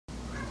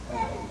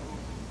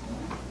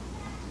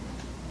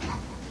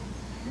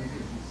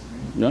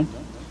Yeah?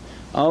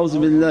 A'udhu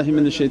billahi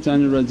minash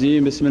shaitanir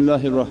rajeem.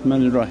 Bismillahir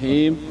Rahmanir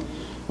Rahim.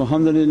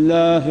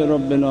 Walhamdulillahi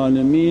Rabbil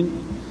Alameen.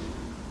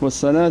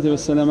 Wassalatu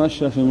wassalamu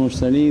ashrafil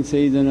mursaleen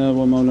Sayyidina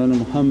wa Mawlana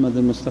Muhammad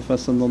al-Mustafa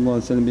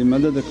sallallahu alayhi wa sallam.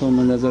 Bimadadikum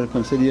wa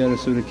nazarikum Sayyidi ya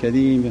Rasul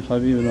Kareem bi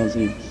Habib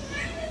al-Azim.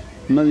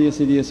 Madhi ya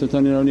Sayyidi ya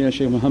Sultan al-Awliya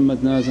Shaykh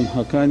Muhammad Nazim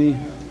Haqqani.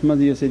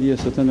 Madhi ya Sayyidi ya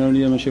Sultan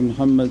al-Awliya Shaykh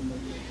Muhammad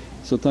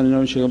Sultan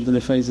al-Awliya Shaykh Abdul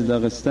Faiz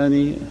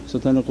al-Daghestani.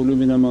 Sultan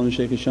al-Qulubina Mawlana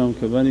Shaykh Sham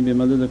Kabani.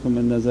 Bimadadikum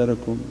wa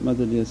nazarikum.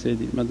 Madad ya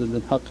Sayyidi, madad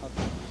al-Haqq.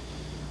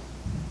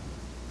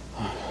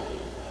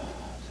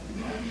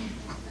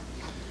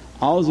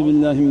 A'udhu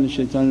billahi minash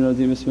shaitanir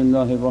rajeem.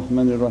 Bismillahir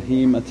Rahmanir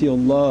Rahim. Ati'u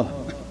Allah,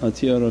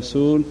 ati'u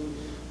Rasul,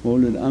 wa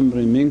ulul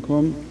amri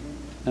minkum.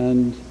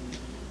 And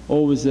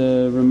always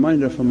a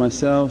reminder for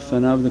myself,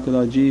 and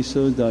abdukul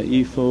ajizu,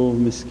 da'ifu,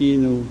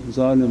 miskinu,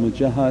 zalimu,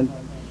 jahal,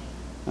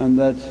 and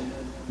that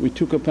we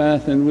took a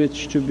path in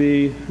which to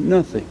be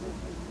nothing.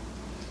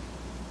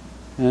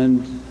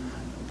 And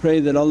pray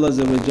that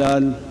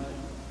Allah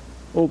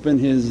open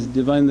His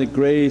Divinely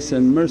grace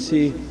and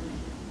mercy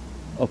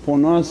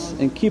upon us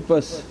and keep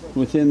us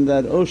within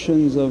that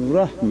oceans of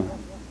rahmah.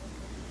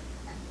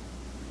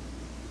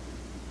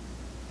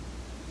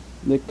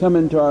 They come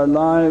into our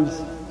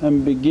lives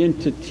and begin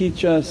to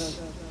teach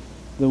us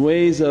the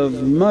ways of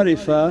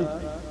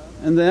marifah,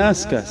 and they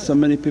ask us, so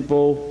many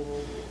people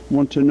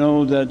want to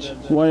know that,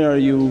 why are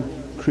you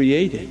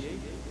created?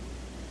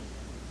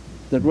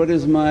 That what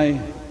is my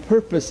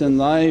purpose in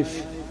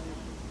life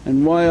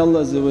and why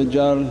Allah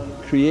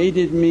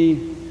created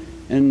me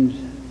and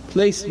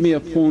placed me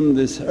upon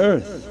this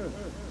earth.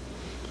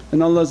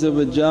 And Allah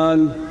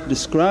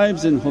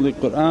describes in Holy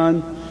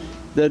Qur'an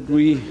that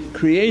we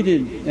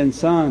created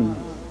insan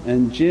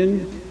and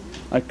jinn,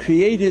 I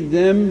created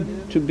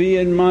them to be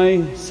in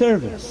my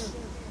service,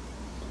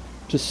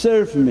 to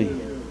serve me.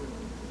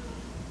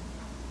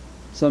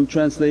 Some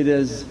translate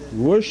as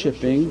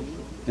worshipping,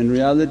 in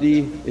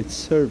reality it's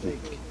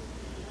serving.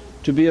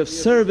 To be of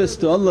service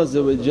to Allah,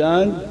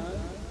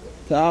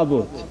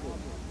 ta'abud.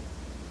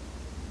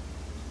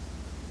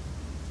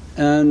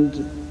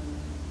 And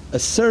a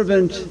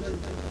servant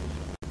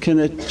can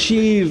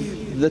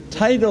achieve the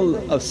title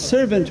of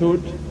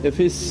servanthood if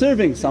he's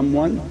serving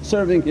someone,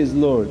 serving his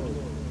Lord.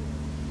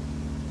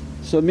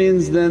 So it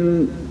means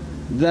then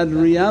that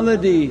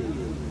reality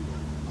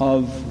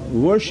of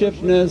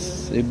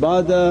worshipness,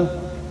 ibadah,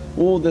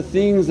 all the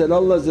things that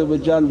Allah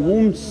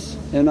wants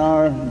in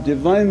our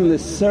Divinely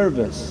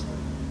service.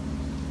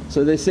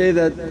 So they say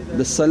that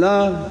the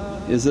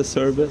salah is a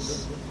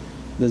service,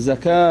 the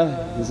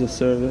zakah is a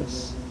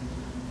service,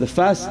 the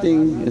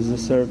fasting is a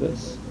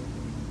service,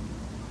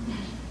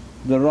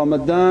 the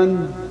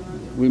Ramadan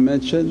we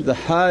mentioned, the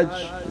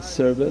Hajj is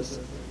service,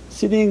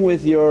 sitting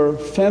with your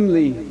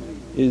family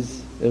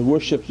is a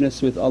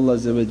worshipness with Allah,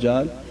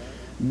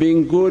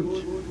 being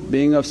good,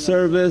 being of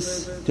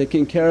service,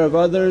 taking care of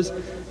others,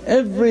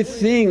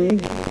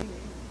 everything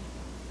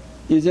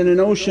is in an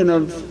ocean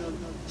of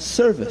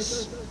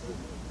service,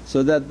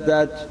 so that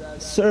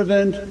that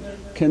servant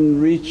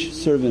can reach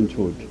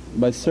servanthood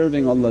by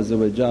serving Allah.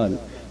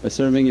 By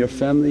serving your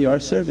family you are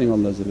serving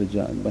Allah,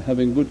 by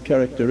having good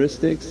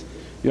characteristics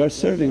you are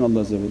serving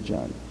Allah.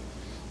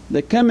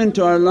 They come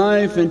into our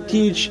life and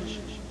teach,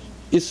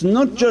 it's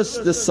not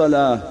just the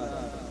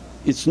salah,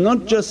 it's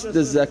not just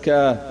the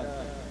zakah,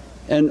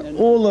 and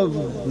all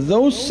of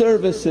those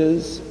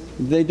services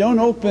they don't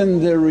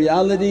open their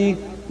reality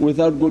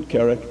without good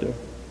character.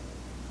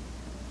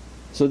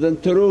 So then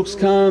turuqs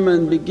come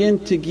and begin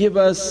to give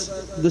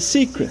us the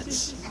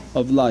secrets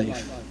of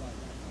life,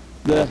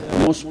 the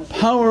most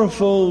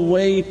powerful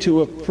way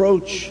to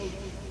approach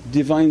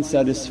divine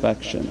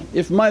satisfaction.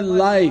 If my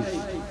life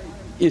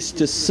is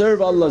to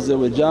serve Allah,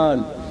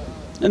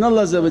 and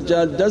Allah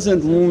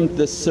doesn't want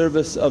the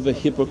service of a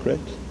hypocrite,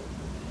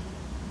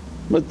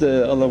 what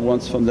Allah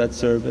wants from that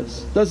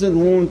service? Doesn't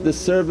want the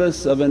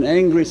service of an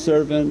angry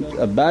servant,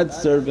 a bad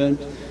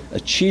servant, a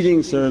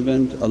cheating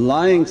servant, a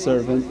lying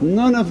servant,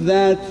 none of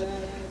that.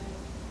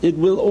 It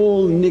will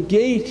all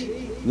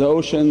negate the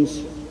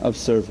oceans of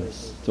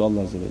service to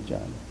Allah.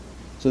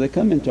 So they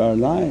come into our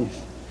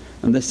life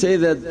and they say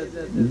that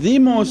the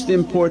most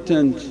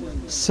important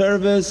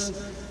service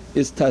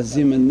is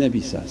ta'zeem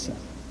al-Nabi.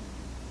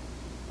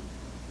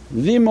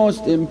 The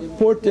most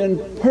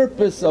important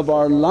purpose of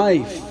our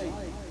life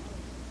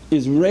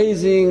is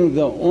raising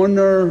the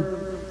honour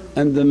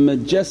and the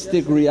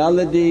majestic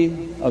reality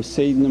of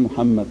Sayyidina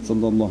Muhammad.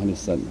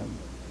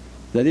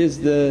 That is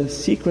the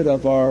secret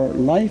of our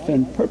life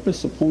and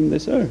purpose upon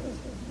this earth.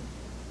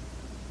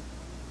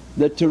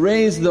 That to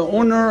raise the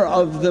honour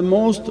of the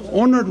most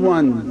honoured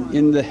one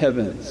in the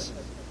heavens,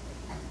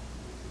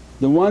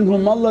 the one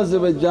whom Allah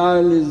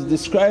is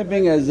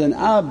describing as an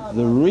abd,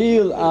 the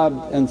real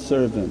abd and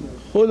servant.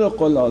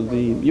 Khuluqul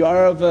azim, you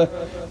are of a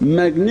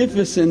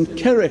magnificent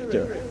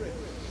character.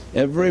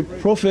 Every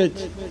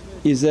prophet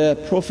is a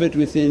prophet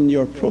within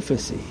your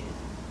prophecy.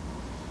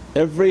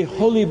 Every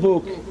holy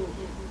book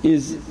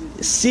is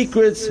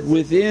secrets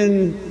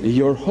within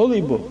your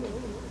holy book.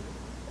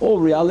 All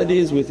reality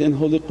is within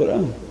Holy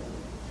Qur'an.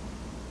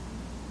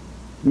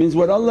 Means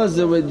what Allah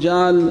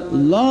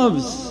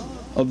loves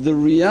of the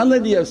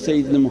reality of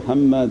Sayyidina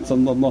Muhammad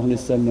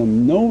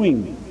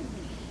knowing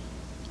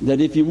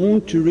that if you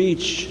want to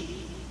reach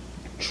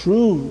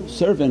true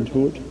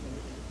servanthood,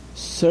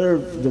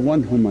 serve the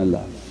one whom I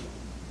love.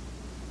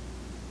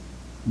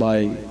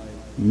 By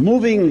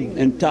moving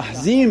in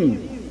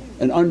tahzeem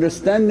and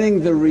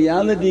understanding the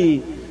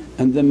reality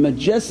and the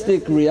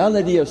majestic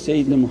reality of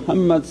Sayyidina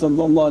Muhammad,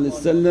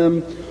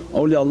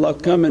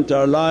 awliyaullah come into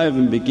our life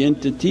and begin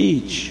to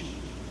teach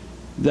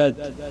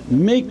that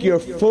make your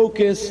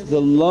focus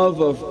the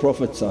love of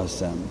Prophet.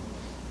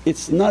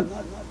 It's not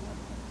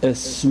a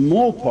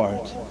small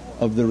part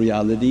of the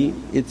reality,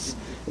 it's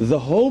the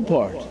whole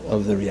part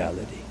of the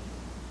reality.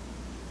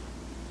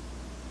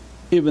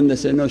 Even they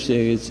say, no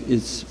Shaykh,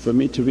 it's for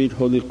me to read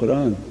Holy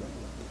Qur'an.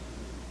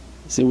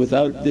 See,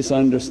 without this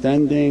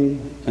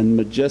understanding and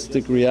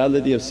majestic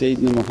reality of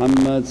Sayyidina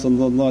Muhammad,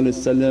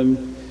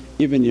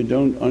 even you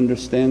don't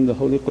understand the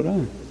Holy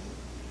Qur'an.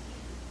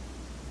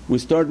 We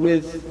start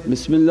with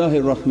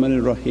Bismillahir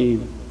Rahmanir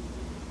Rahim.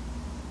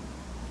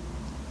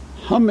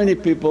 How many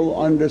people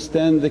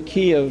understand the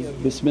key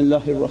of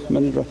Bismillahir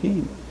Rahmanir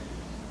Rahim?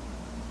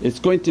 It's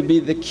going to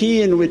be the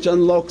key in which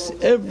unlocks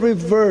every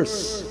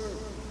verse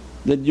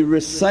that you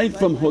recite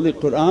from Holy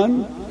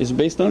Qur'an is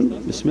based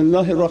on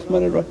Bismillahir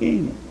Rahmanir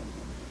Rahim.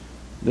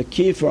 The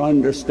key for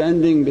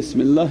understanding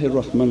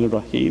Bismillahir Rahmanir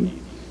Rahim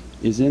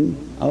is in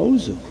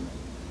A'udhu.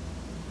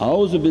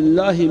 A'udhu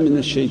billahi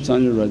minash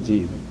shaitanir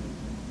rajeem.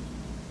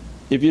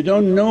 If you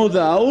don't know the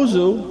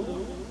A'udhu,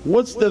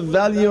 what's the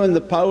value and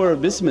the power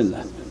of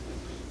Bismillah?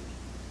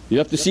 You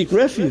have to seek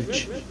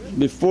refuge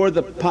before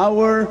the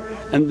power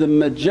and the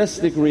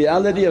majestic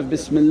reality of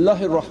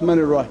Bismillahir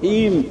Rahmanir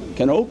Rahim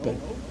can open.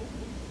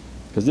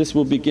 Because this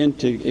will begin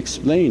to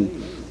explain,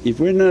 if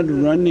we're not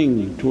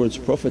running towards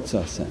Prophet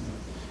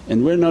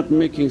and we're not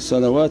making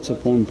salawats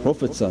upon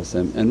Prophet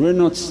and we're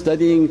not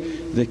studying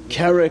the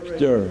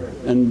character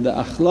and the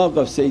akhlaq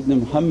of Sayyidina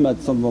Muhammad,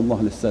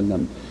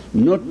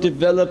 not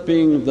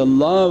developing the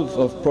love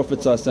of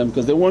Prophet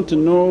because they want to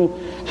know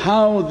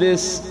how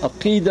this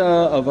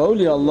aqeedah of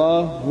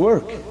awliyaullah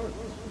work.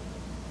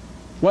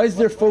 Why is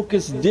their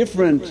focus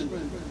different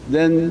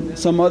than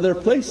some other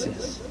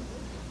places?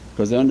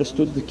 Because they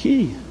understood the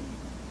key.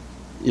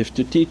 If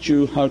to teach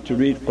you how to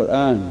read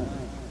Qur'an,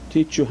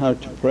 teach you how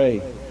to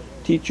pray,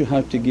 teach you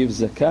how to give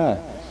zakah,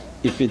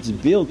 if it's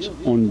built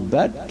on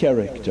bad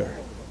character,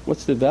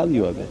 what's the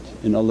value of it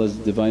in Allah's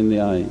Divinely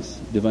eyes,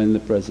 Divinely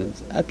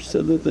presence?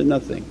 Absolutely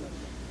nothing.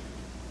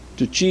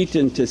 To cheat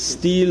and to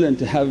steal and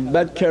to have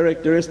bad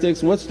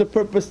characteristics, what's the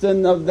purpose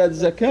then of that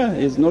zakah?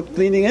 Is not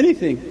cleaning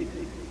anything.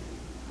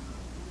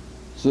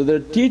 So they're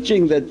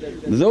teaching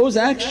that those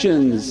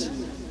actions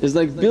is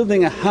like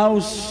building a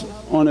house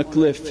on a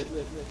cliff.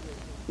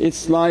 It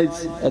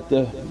slides at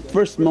the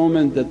first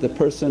moment that the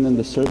person and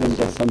the servant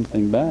does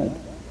something bad.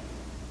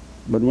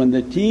 But when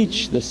they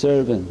teach the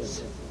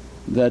servants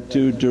that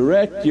to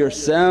direct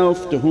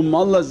yourself to whom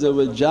Allah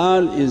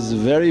is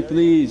very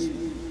pleased,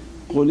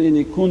 قُلْ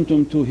إِنِ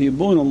كُنْتُمْ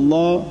تُحِبُّونَ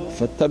اللَّهَ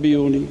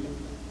فَاتَّبِعُونِي.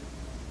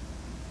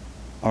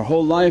 Our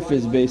whole life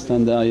is based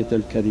on the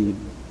ayatul kareem.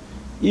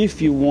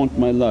 If you want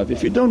my love,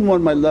 if you don't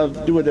want my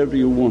love, do whatever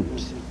you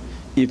want.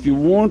 If you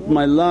want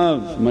my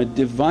love, my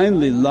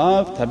Divinely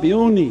love,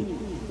 tabi'uni.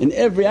 In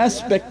every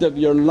aspect of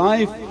your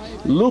life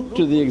look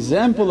to the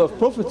example of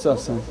Prophet.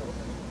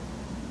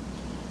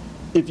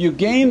 If you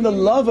gain the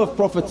love of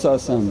Prophet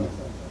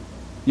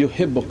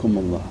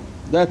yuhibbukumullah.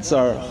 That's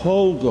our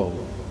whole goal.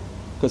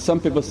 Because some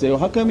people say, well,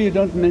 how come you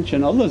don't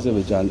mention Allah?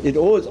 It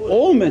is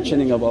all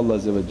mentioning of Allah.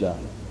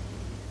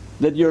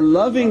 That you're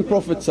loving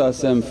Prophet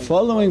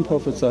following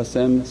Prophet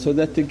so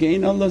that to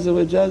gain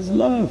Allah's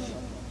love.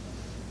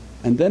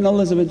 And then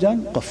Allah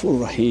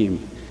Ghafoor Rahim.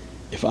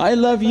 If I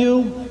love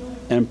you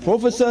and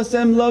Prophet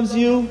loves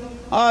you,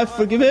 I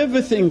forgive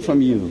everything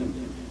from you.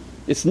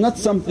 It's not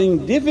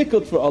something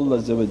difficult for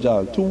Allah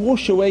to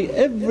wash away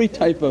every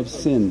type of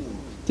sin,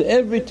 to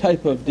every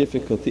type of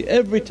difficulty,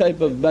 every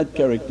type of bad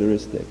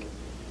characteristic.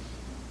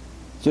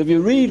 So if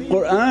you read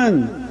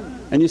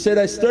Qur'an and you said,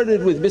 I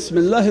started with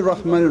Bismillahir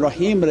Rahmanir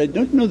Rahim but I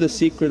don't know the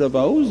secret of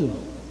A'udhu,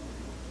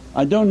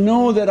 I don't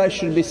know that I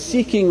should be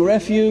seeking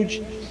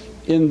refuge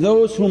in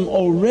those whom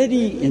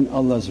already in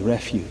Allah's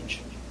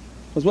refuge.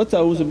 Because what's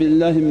A'udhu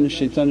billahi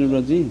minash shaitanir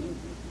rajeem?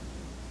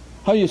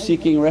 How are you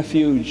seeking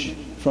refuge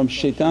from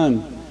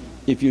shaitan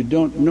if you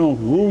don't know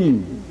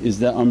whom is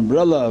the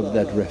umbrella of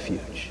that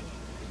refuge?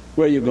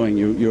 Where are you going?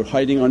 You're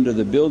hiding under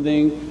the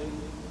building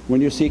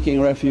when you're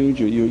seeking refuge,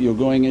 you're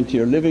going into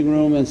your living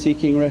room and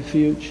seeking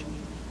refuge.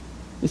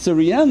 It's a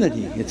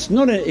reality, it's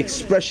not an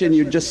expression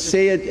you just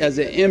say it as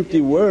an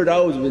empty word,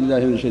 A'udhu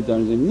billahi minash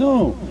shaitanir rajeem.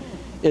 No,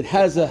 it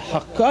has a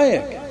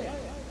haqqaiq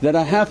that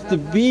I have to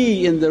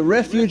be in the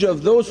refuge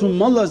of those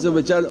whom Allah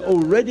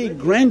already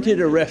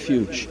granted a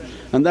refuge.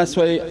 And that's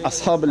why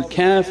Ashab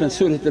al-Kahf and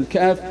Surat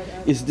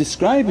al-Kahf is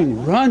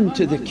describing, run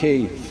to the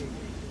cave.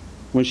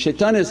 When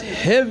shaitan is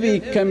heavy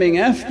coming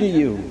after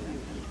you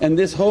and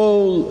this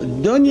whole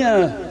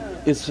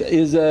dunya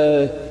is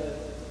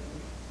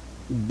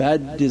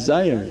bad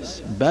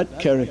desires, bad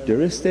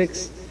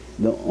characteristics,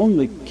 the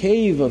only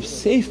cave of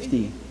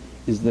safety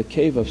is the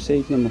cave of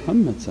Sayyidina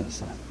Muhammad.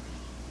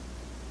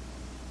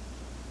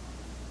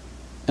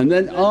 And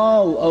then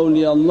all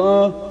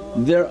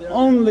awliyaullah, their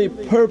only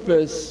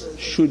purpose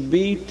should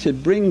be to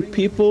bring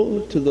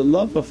people to the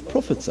love of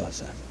Prophet.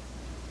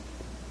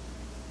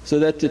 So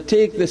that to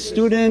take the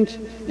student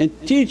and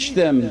teach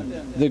them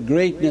the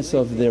greatness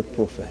of their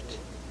Prophet.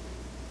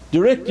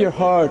 Direct your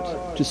heart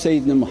to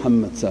Sayyidina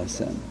Muhammad.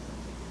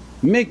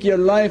 Make your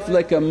life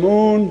like a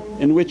moon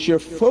in which your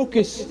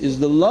focus is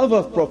the love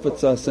of Prophet,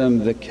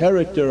 the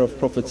character of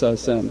Prophet,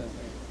 the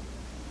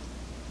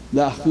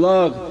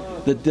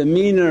akhlaq, the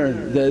demeanour,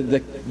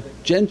 the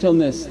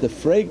gentleness, the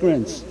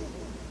fragrance.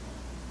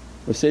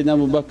 Where Sayyidina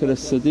Abu Bakr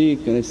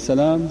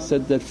as-Siddiq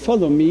said that,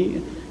 follow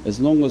me as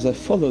long as I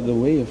follow the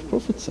way of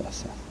Prophet.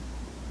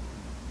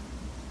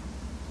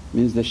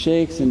 Means the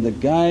shaykhs and the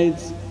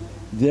guides,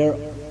 their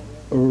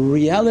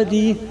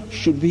reality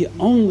should be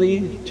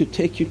only to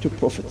take you to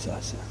Prophet,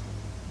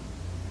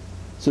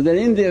 so that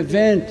in the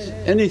event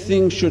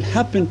anything should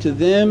happen to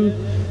them,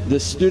 the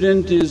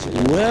student is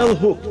well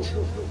hooked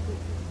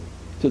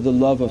to the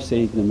love of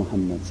Sayyidina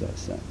Muhammad,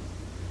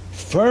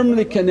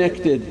 firmly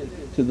connected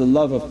to the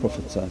love of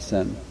Prophet,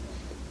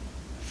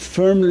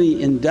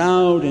 firmly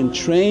endowed and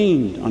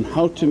trained on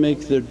how to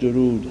make their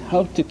durood,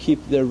 how to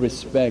keep their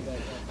respect,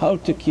 how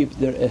to keep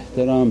their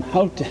ihtiram,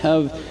 how to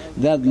have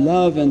that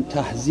love and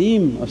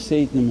tahzeem of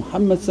Sayyidina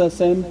Muhammad.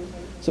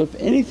 So if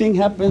anything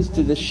happens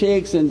to the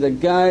shaykhs and the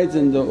guides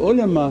and the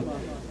ulama,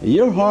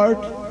 your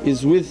heart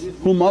is with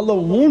whom Allah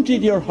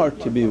wanted your heart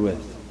to be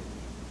with,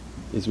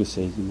 is with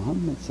Sayyidina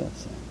Muhammad.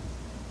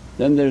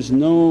 Then there's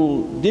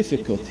no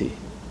difficulty,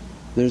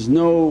 there's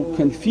no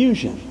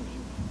confusion.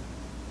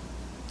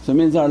 So it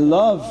means our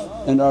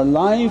love and our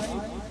life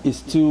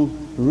is to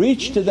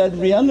reach to that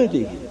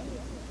reality.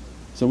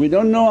 So we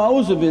don't know,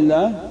 a'udhu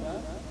billah,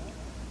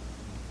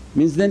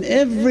 means then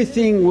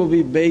everything will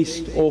be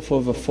based off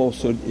of a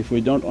falsehood if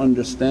we don't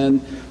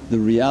understand the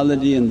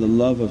reality and the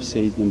love of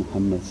Sayyidina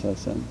Muhammad,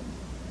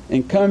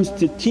 and comes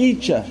to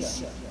teach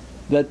us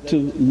that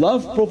to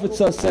love Prophet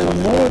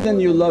more than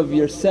you love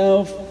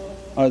yourself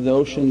are the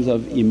oceans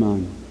of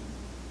iman.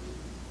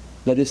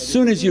 That as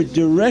soon as you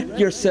direct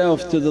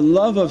yourself to the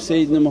love of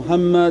Sayyidina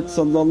Muhammad,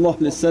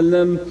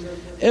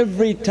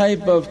 every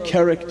type of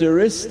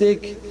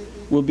characteristic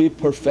will be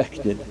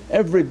perfected,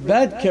 every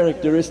bad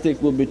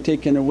characteristic will be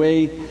taken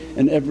away,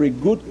 and every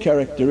good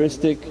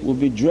characteristic will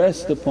be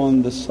dressed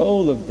upon the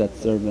soul of that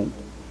servant.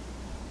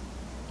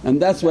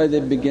 And that's why they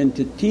begin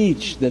to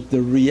teach that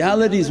the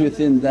realities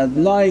within that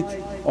light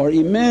are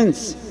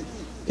immense.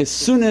 As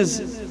soon as,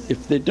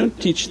 if they don't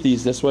teach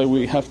these, that's why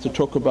we have to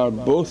talk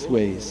about both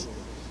ways.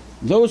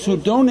 Those who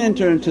don't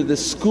enter into the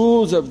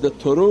schools of the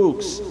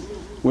turuqs,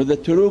 where the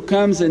turuq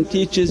comes and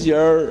teaches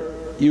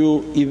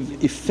you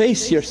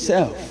efface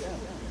yourself,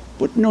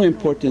 put no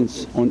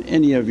importance on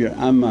any of your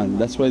amal.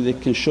 That's why they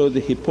can show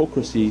the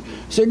hypocrisy.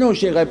 Say, no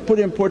shaykh, I put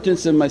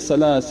importance in my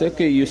salah. Say,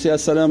 okay, you say,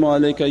 as-salamu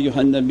alayka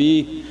ayyuhan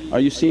nabi, are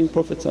you seeing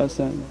Prophet?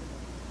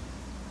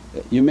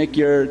 You make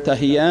your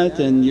tahiyyat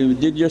and you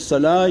did your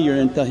salah, you're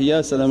in tahiyyat,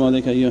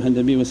 as-salamu alayka ayyuhan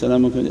nabi wa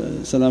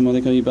salamu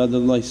alayka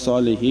ibadallahi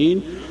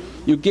salihin.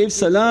 You gave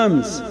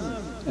salams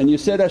and you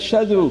said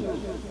ashhadu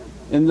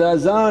in the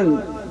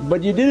azan,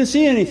 but you didn't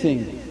see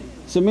anything.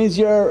 So it means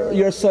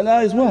your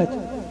salah is what?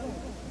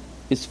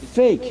 It's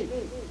fake.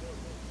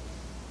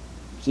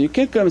 So you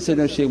can't come and say,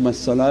 no shaykh, my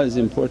salah is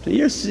important.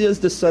 Yes,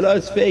 the salah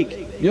is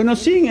fake, you're not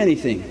seeing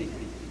anything.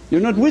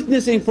 You're not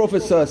witnessing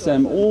Prophet.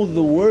 All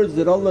the words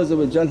that Allah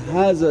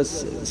has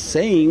us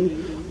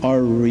saying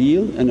are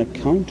real and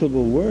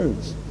accountable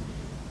words.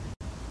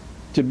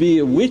 To be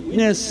a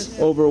witness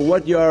over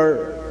what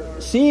you're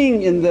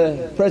seeing in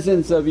the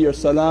presence of your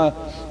salah,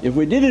 if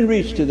we didn't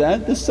reach to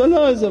that, the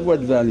salah is of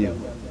what value?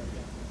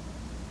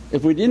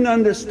 If we didn't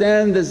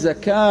understand the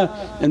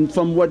zakah and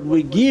from what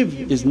we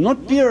give is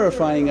not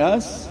purifying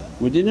us,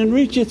 we didn't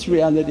reach its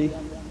reality.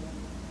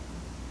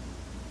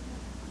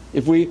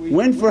 If we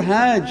went for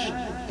hajj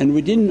and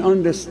we didn't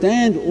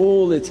understand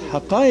all its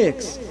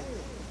haqqaiqs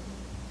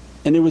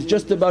and it was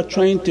just about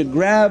trying to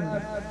grab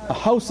a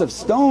house of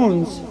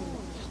stones,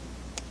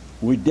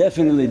 we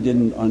definitely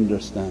didn't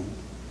understand.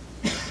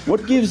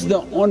 What gives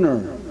the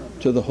honour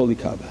to the holy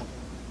Kaaba?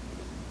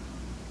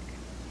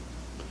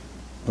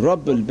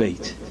 Rabbul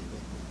Bayt,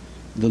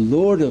 the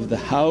Lord of the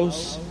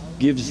house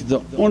gives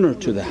the honour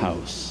to the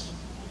house.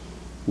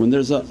 When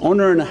there's an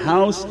honour in a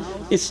house,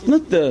 it's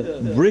not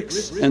the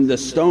bricks and the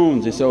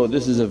stones, they say, oh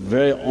this is a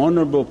very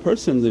honourable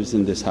person lives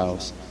in this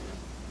house.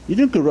 You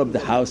don't go rub the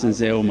house and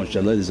say, oh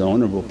mashallah this is an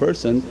honourable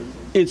person.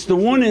 It's the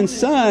one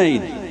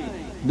inside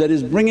that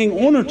is bringing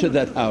honour to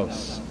that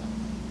house.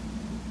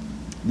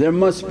 There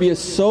must be a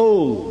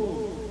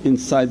soul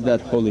inside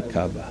that holy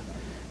Kaaba,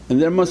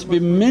 and there must be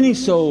many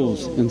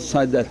souls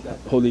inside that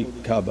holy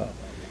Kaaba,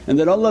 and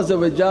that Allah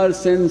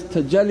sends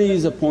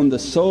tajallis upon the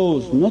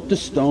souls, not the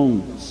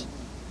stones.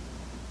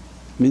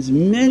 Means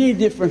many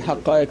different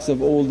haqqaiqs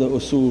of all the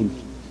usul.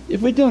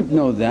 If we don't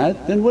know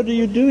that, then what are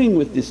you doing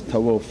with this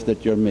tawaf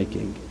that you're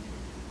making?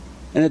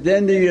 And at the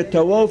end of your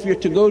tawaf you're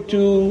to go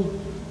to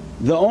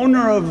the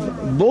owner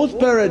of both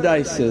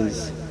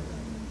paradises,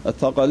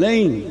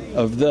 at-Thaqalain,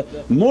 of the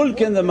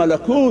mulk and the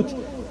malakut,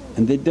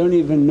 and they don't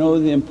even know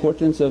the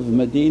importance of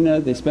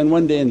Medina. They spend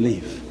one day and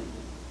leave.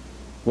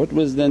 What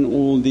was then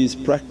all these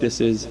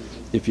practices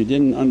if you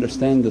didn't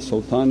understand the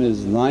sultan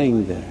is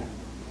lying there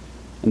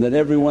and that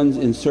everyone's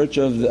in search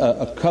of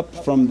a cup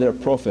from their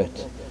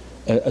Prophet,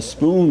 a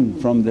spoon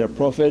from their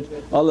Prophet.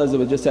 Allah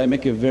said, I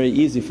make it very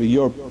easy for you.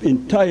 Your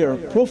entire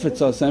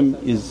Prophet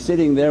is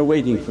sitting there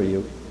waiting for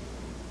you.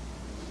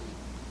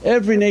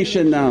 Every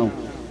nation now,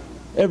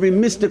 every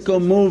mystical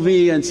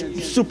movie and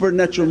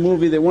supernatural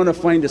movie, they want to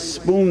find a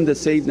spoon that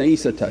Sayyidina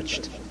Isa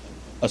touched.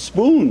 A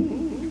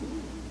spoon,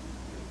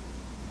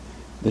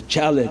 the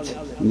chalet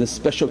and the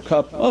special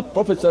cup. Oh,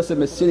 Prophet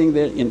is sitting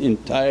there in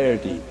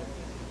entirety.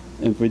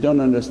 And if we don't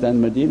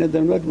understand Medina,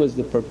 then what was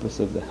the purpose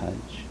of the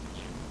Hajj?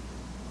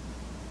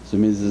 So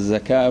it means the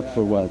zakah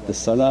for what? The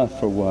salah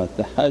for what?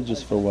 The Hajj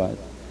is for what?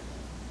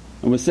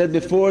 And we said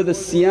before, the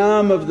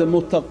siyam of the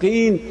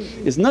muttaqeen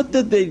is not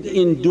that they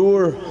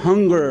endure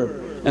hunger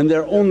and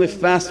their only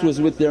fast was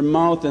with their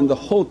mouth and the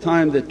whole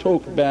time they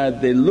talk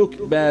bad, they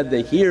look bad,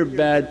 they hear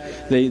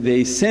bad,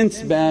 they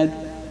sense bad,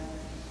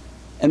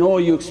 and all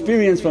you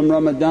experience from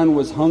Ramadan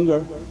was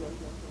hunger.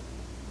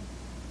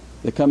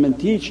 They come and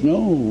teach, no,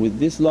 with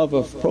this love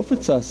of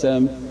Prophet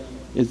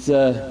it's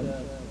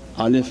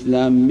alif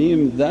lam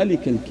mim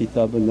dhalika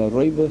al-kitab la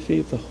rayba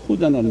fihi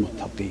hudan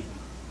al-muttaqeen.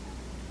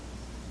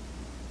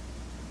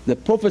 The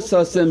Prophet's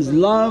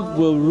love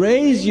will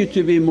raise you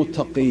to be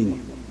muttaqeen,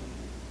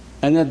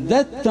 and at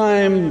that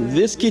time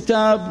this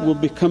kitab will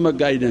become a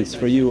guidance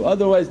for you.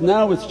 Otherwise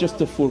now it's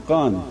just a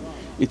furqan,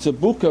 it's a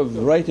book of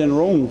right and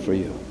wrong for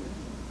you.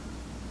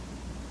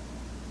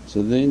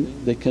 So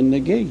then they can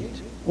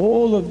negate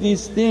all of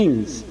these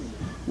things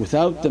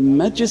without the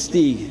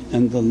majesty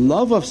and the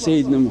love of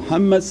Sayyidina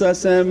Muhammad.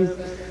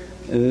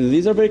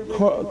 These are very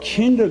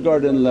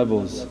kindergarten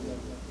levels,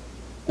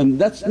 and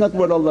that's not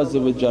what Allah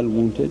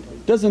wanted.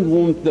 Doesn't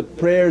want the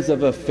prayers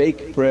of a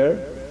fake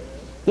prayer,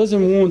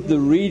 doesn't want the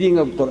reading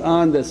of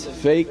Qur'an that's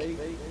fake,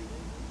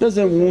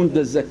 doesn't want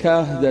the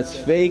zakah that's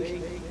fake,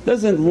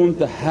 doesn't want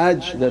the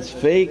hajj that's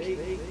fake.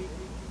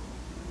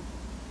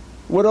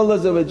 What Allah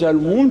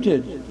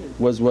wanted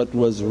was what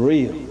was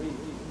real.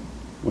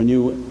 When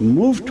you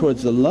move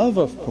towards the love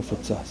of Prophet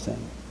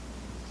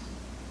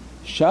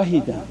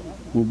shahidan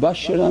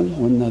mubashiran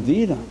wa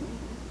nadhiran,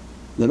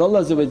 that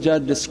Allah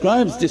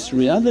describes this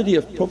reality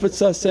of Prophet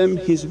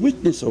his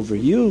witness over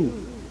you.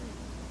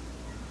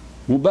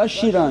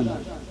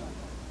 Mubashiran,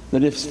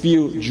 that if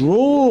you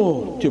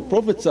draw to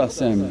Prophet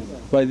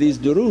by these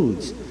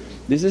duroods,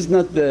 this is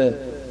not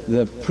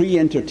the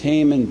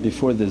pre-entertainment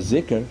before the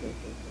zikr.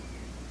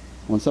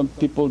 When some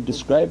people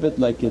describe it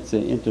like it's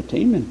an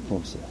entertainment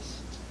process.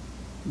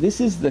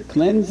 This is the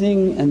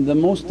cleansing and the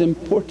most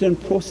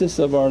important process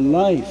of our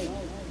life,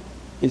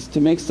 is to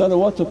make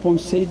salawat upon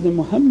Sayyidina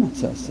Muhammad.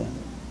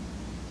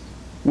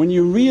 When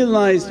you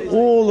realize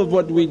all of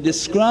what we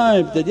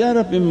described, that, Ya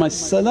Rabbi, my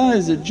salah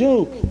is a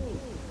joke,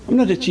 I'm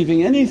not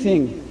achieving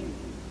anything.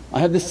 I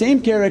have the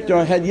same character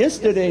I had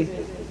yesterday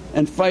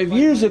and 5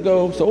 years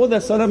ago, so all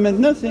that salah meant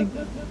nothing.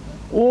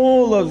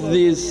 All of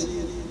these,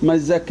 my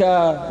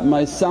zakah,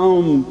 my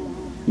saum,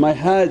 my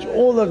hajj,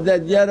 all of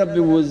that, Ya Rabbi,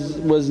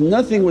 was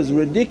nothing, was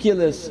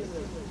ridiculous.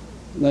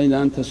 La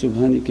ilaha anta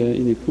subhanaka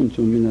inni kuntu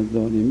min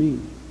adh-dhalimeen.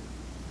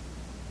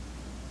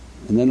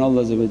 And then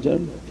Allah,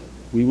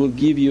 we will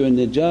give you a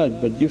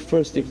najat, but you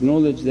first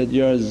acknowledge that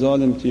you are a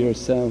zalim to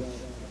yourself.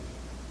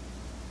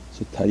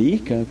 So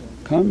tariqah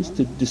comes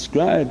to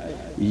describe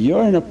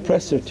you're an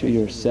oppressor to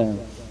yourself.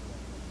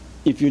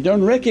 If you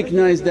don't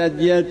recognize that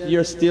yet,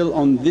 you're still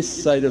on this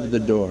side of the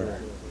door.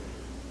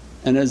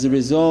 And as a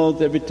result,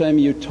 every time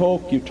you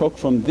talk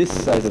from this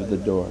side of the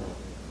door,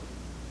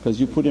 because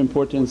you put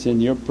importance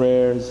in your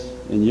prayers,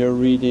 in your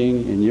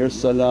reading, in your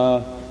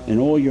salah, in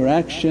all your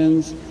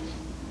actions.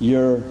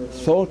 Your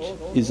thought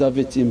is of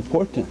its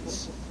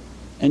importance,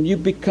 and you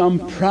become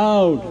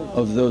proud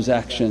of those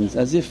actions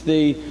as if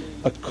they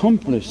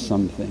accomplish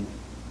something.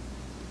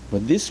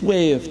 But this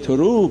way of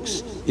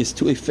turuqs is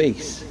to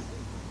efface.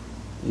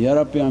 Ya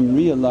Rabbi, I'm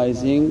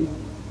realizing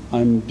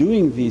I'm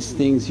doing these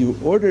things you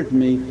ordered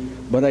me,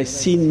 but I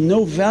see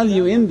no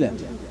value in them.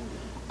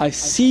 I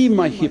see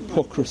my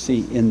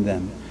hypocrisy in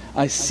them,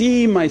 I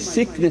see my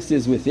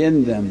sicknesses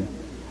within them,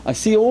 I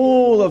see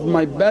all of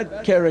my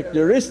bad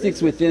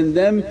characteristics within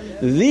them.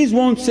 These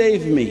won't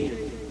save me.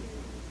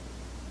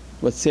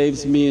 What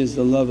saves me is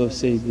the love of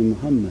Sayyidina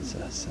Muhammad,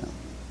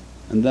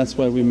 and that's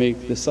why we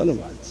make the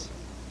salawats.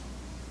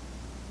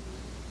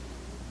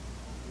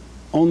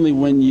 Only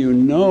when you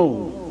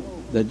know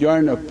that you are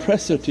an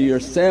oppressor to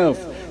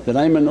yourself, that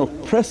I'm an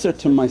oppressor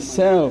to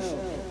myself,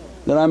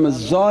 that I'm a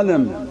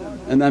zalim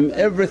and I'm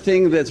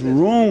everything that's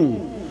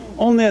wrong,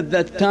 only at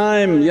that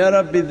time, Ya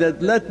Rabbi,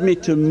 that led me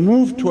to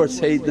move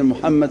towards Sayyidina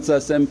Muhammad,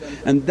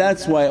 and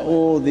that's why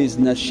all these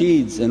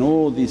nasheeds and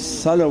all these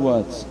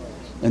salawats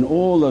And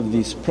all of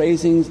these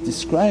praisings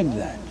describe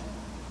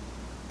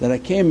that I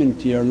came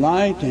into your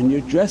light and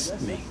you dressed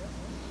me,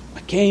 I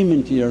came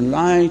into your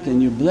light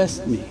and you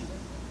blessed me.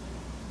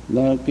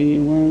 How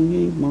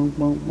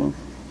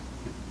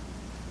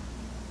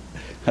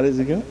does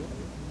it go?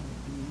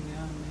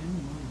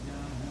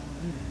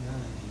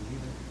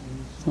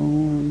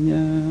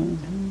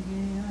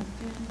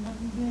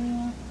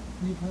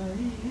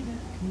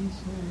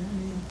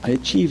 I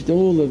achieved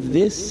all of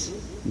this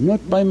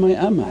not by my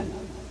amal,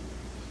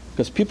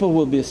 because people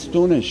will be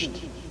astonished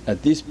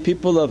at these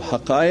people of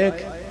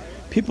haqqaiq.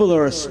 People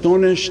are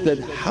astonished that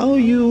how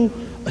you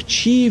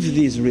achieve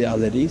these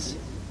realities.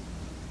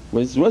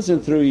 It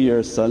wasn't through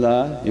your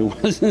salah, it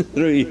wasn't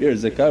through your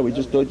zakah, we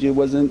just told you it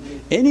wasn't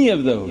any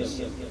of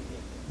those.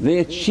 They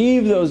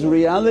achieve those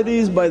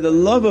realities by the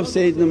love of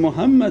Sayyidina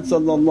Muhammad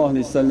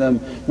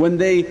when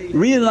they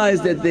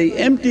realize that they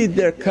emptied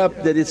their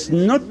cup, that it's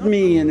not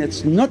me and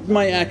it's not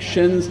my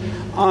actions,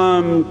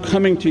 I'm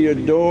coming to your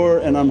door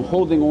and I'm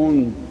holding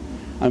on.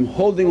 I'm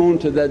holding on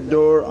to that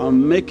door,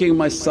 I'm making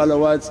my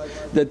salawats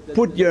that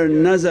put your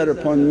nazar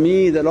upon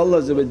me, that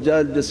Allah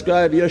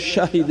describe, Ya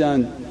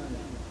shahidan,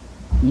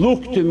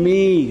 look to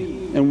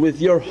me and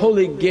with your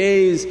holy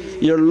gaze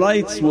your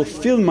lights will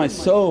fill my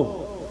soul.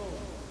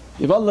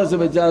 If Allah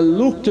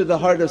look to the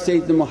heart of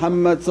Sayyidina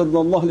Muhammad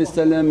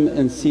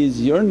and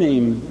sees your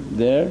name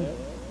there,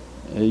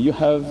 you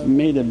have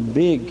made a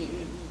big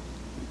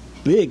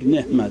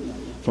ni'mat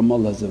from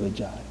Allah.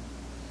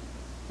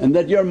 And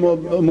that you're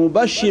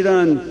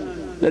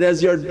mubashiran, that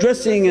as you're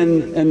dressing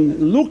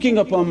and looking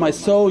upon my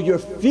soul, you're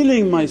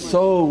filling my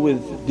soul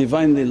with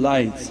Divinely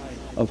lights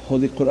of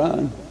Holy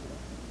Qur'an.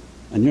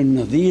 And you're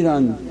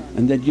nadhiran,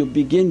 and that you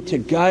begin to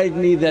guide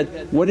me that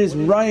what is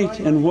right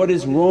and what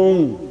is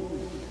wrong.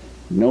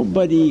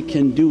 Nobody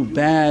can do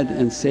bad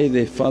and say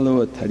they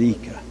follow a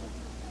tariqah.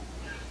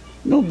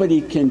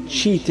 Nobody can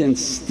cheat and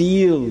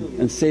steal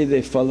and say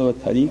they follow a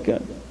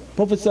tariqah.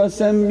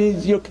 Prophet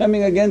means you're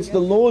coming against the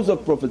laws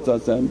of Prophet,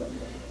 and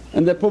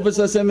the Prophet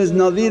is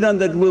nadhiran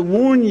that will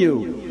warn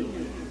you,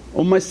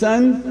 "Oh my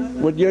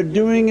son, what you're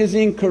doing is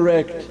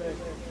incorrect.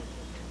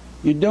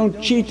 You don't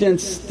cheat and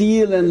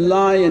steal and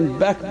lie and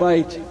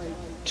backbite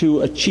to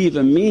achieve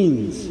a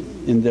means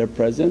in their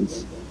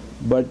presence,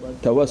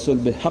 but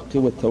tawassul bil-haqqi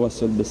wa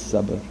tawassul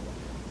bis-sabr.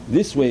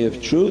 This way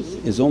of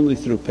truth is only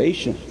through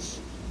patience,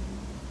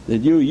 that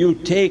you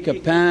take a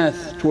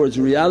path towards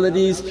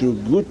realities through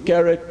good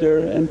character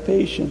and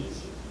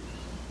patience."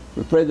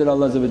 We pray that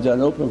Allah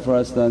open for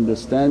us the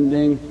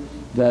understanding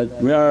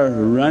that we are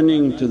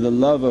running to the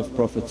love of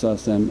Prophet.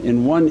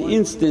 In one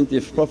instant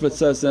if Prophet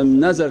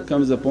nazar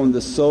comes upon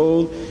the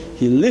soul,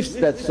 he lifts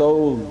that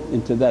soul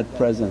into that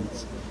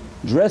presence,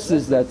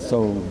 dresses that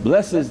soul,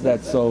 blesses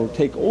that soul,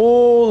 take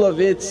all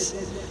of its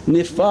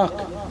nifaq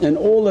and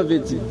all of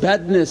its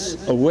badness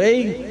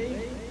away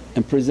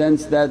and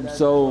presents that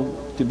soul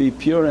to be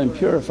pure and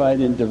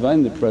purified in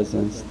Divinely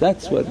presence.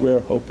 That's what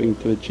we're hoping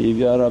to achieve.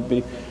 Ya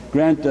Rabbi,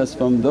 grant us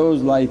from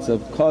those lights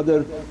of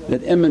qadr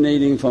that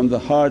emanating from the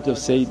heart of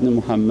Sayyidina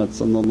Muhammad.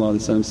 Subhana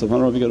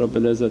rabbika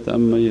rabbil izzati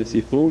amma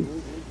yasifoon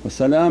wa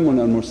salaamun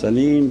al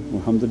mursaleen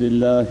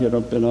walhamdulillahi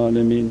rabbil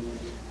alameen.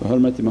 Bi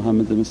hurmati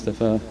Muhammad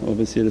al-Mustafa wa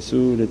bi siri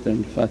Surat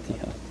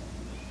al-Fatiha.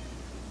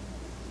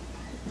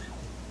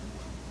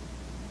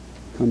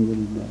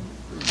 Alhamdulillah.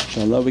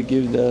 InshaAllah we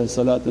give the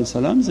salat and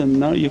salams and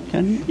now you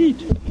can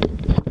eat.